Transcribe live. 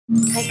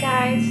Hi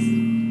guys!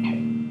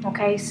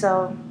 Okay,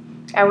 so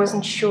I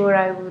wasn't sure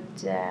I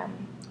would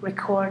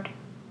record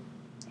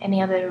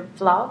any other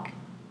vlog,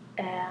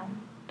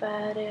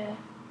 but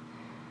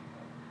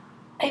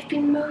I've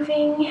been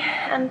moving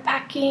and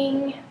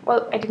packing.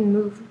 Well, I didn't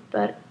move,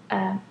 but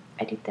I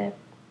did the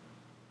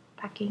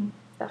packing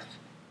stuff,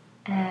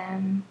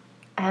 and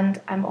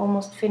I'm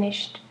almost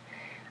finished.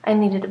 I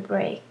needed a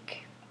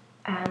break,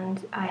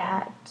 and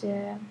I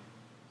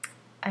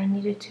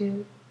needed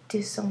to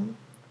do some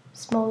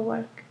small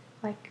work,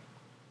 like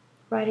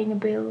writing a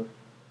bill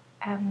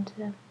and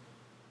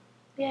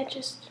yeah,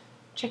 just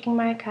checking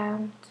my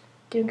account,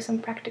 doing some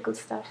practical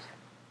stuff,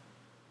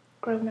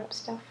 grown-up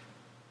stuff.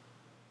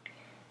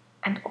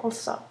 And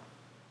also,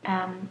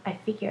 I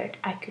figured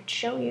I could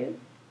show you,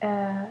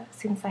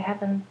 since I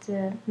haven't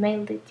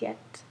mailed it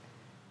yet,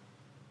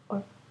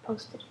 or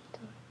posted it.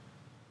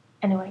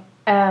 Anyway,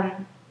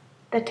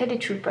 the Teddy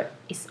Trooper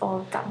is all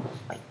done.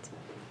 Wait.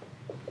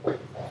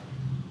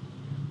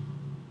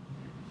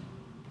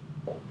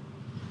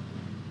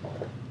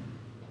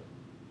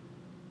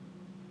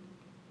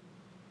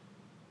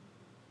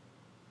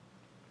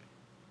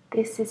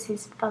 This is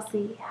his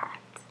fuzzy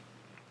hat.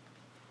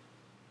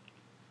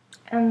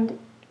 And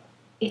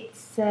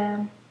it's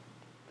a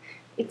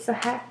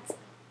hat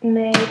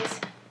made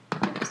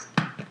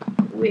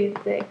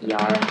with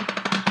yarn.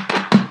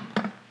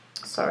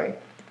 Sorry.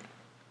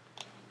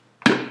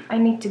 I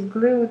need to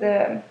glue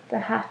the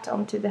hat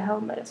onto the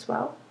helmet as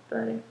well.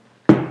 But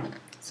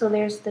so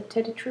there's the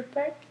Teddy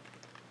Trooper.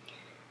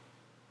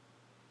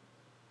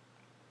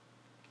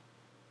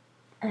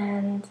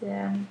 And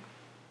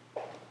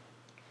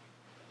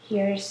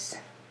here's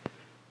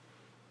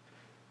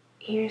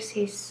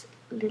his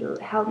little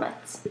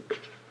helmet.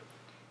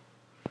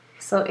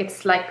 So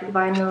it's like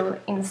vinyl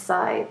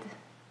inside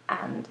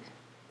and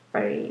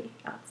furry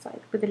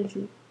outside with a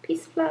little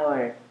peace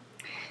flower,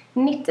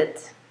 knitted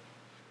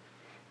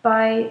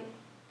by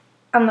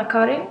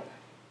Anna-Karin,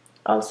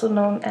 also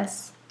known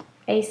as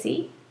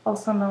AC,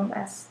 also known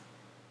as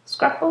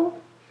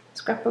Scrapple.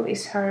 Scrapple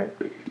is her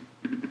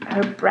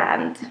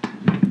brand.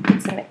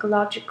 It's an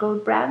ecological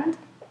brand,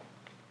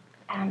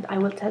 and I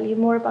will tell you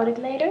more about it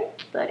later,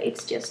 but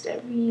it's just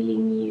a really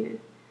new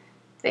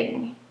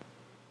thing.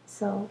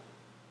 So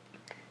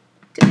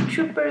the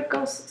Trooper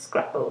goes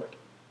Scrapple.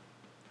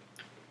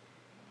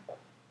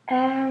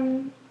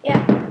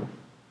 Yeah,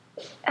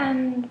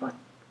 and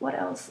what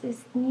else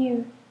is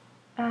new?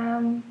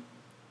 My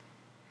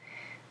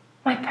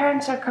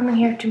parents are coming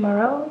here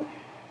tomorrow,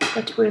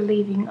 but we're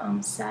leaving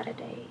on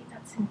Saturday.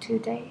 That's in 2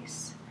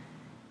 days.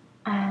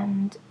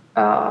 And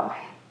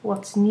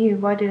what's new?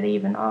 Why did I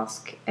even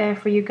ask?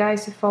 For you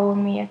guys who follow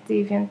me at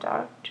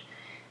DeviantArt,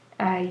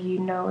 you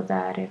know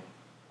that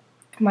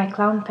my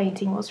clown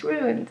painting was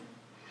ruined.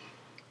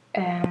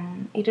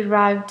 It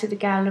arrived to the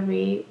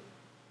gallery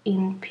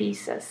in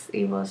pieces.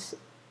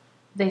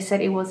 They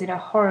said it was in a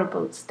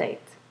horrible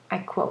state. I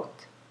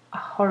quote, a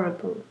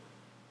horrible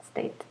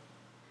state.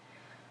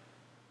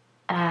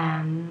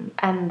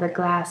 And the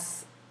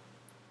glass,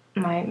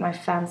 my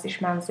fancy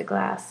schmancy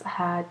glass,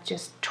 had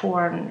just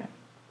torn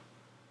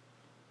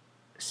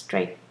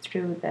straight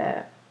through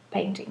the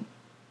painting.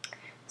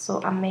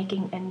 So I'm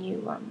making a new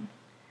one.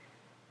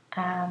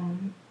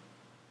 I'm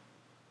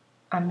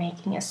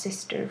making a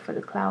sister for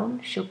the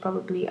clown. She'll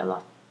probably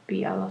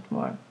be a lot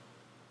more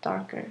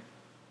darker,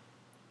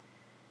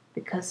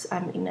 because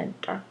I'm in a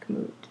dark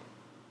mood.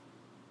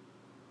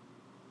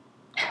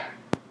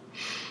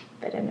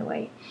 But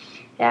anyway,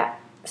 yeah,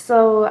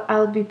 so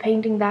I'll be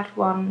painting that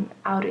one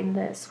out in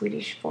the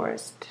Swedish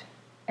forest,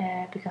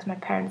 because my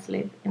parents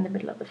live in the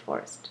middle of the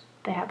forest.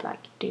 They have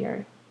like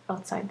deer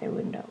outside their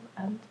window,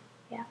 and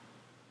yeah.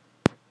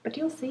 But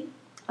you'll see,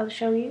 I'll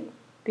show you,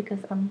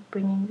 because I'm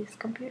bringing this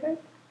computer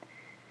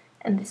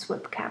and this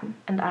webcam,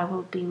 and I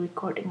will be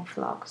recording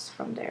vlogs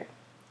from there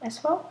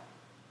as well.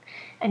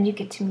 And you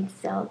get to meet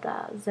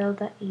Zelda.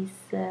 Zelda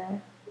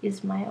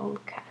is my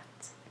old cat.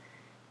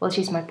 Well,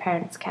 she's my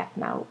parents' cat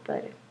now,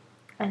 but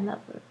I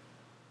love her.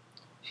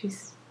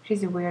 She's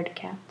a weird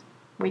cat.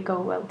 We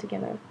go well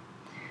together.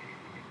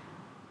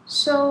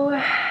 So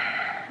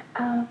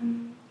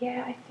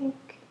yeah, I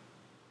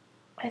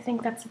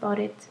think that's about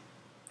it.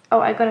 Oh,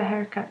 I got a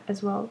haircut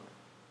as well.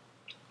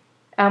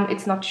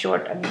 It's not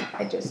short. I mean,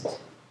 I just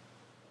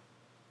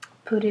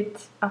put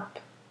it up,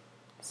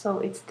 so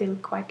it's still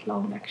quite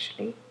long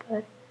actually.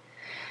 But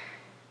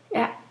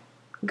yeah,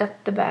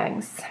 got the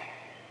bangs.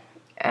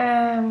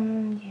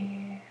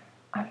 Yeah,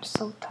 I'm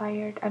so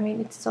tired. I mean,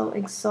 it's so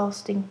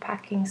exhausting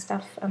packing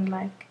stuff and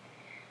like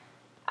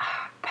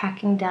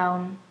packing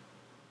down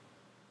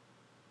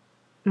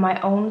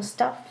my own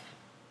stuff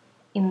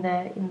in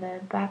the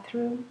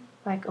bathroom,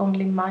 like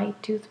only my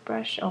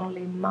toothbrush,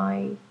 only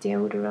my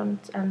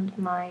deodorant, and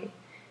my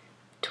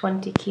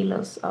 20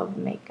 kilos of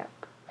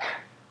makeup.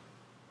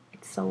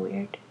 It's so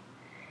weird,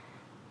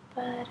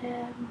 but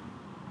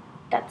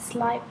that's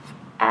life.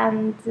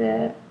 And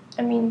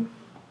I mean,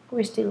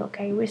 we're still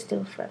okay, we're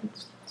still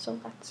friends, so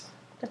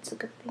that's a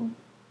good thing.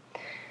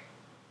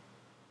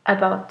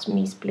 about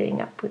me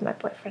splitting up with my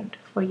boyfriend,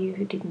 for you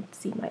who didn't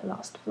see my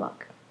last vlog.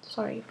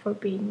 Sorry for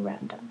being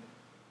random.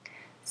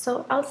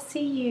 So I'll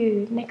see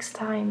you next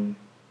time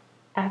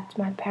at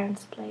my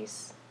parents'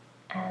 place,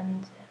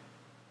 and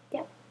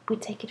yeah, we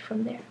take it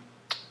from there.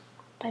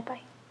 Bye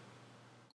bye.